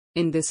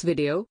In this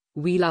video,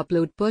 we'll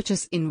upload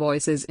purchase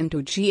invoices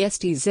into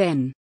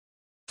GSTZen.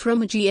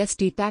 From a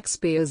GST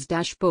taxpayer's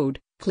dashboard,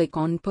 click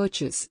on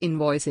Purchase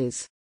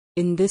Invoices.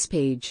 In this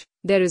page,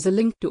 there is a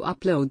link to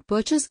upload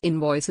purchase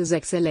invoices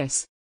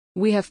XLS.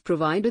 We have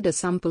provided a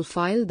sample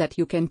file that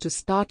you can to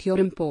start your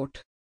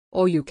import.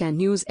 Or you can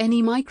use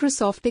any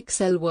Microsoft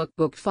Excel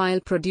workbook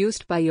file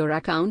produced by your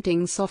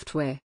accounting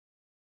software.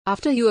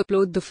 After you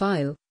upload the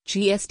file,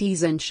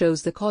 GSTZen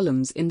shows the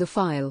columns in the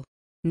file.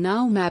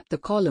 Now map the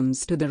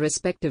columns to the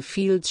respective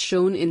fields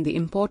shown in the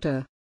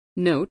importer.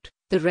 Note,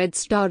 the red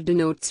star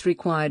denotes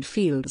required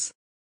fields.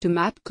 To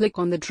map, click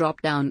on the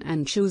drop-down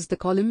and choose the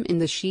column in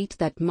the sheet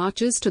that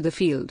matches to the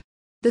field.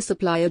 The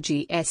supplier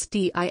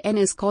GSTIN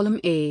is column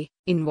A,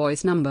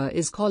 invoice number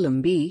is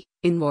column B,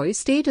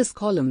 invoice date is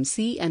column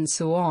C, and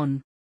so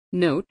on.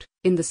 Note,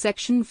 in the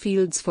section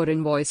fields for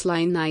invoice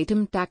line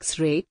item tax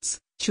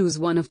rates, choose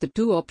one of the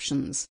two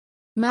options.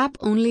 Map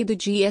only the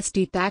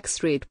GST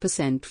tax rate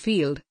 %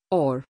 field,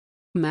 or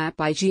map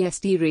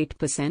IGST rate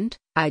 %,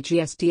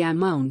 IGST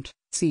amount,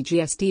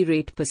 CGST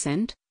rate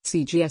 %,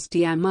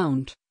 CGST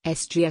amount,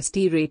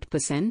 SGST rate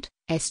 %,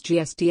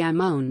 SGST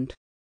amount.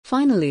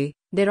 Finally,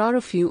 there are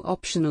a few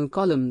optional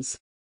columns.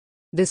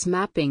 This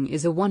mapping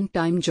is a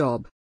one-time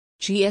job.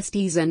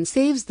 GSTZen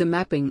saves the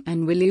mapping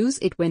and will use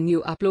it when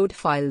you upload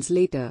files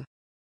later.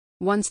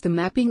 Once the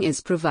mapping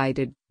is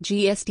provided,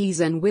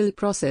 GSTZen will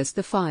process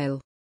the file.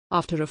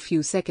 After a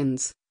few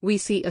seconds, we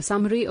see a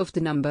summary of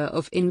the number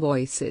of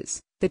invoices,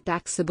 the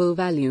taxable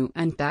value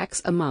and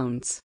tax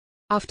amounts.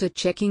 After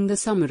checking the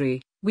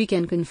summary, we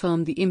can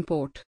confirm the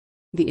import.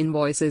 The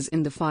invoices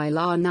in the file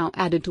are now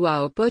added to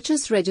our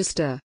purchase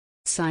register.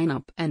 Sign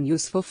up and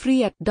use for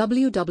free at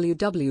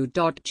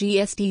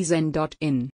www.gstzen.in.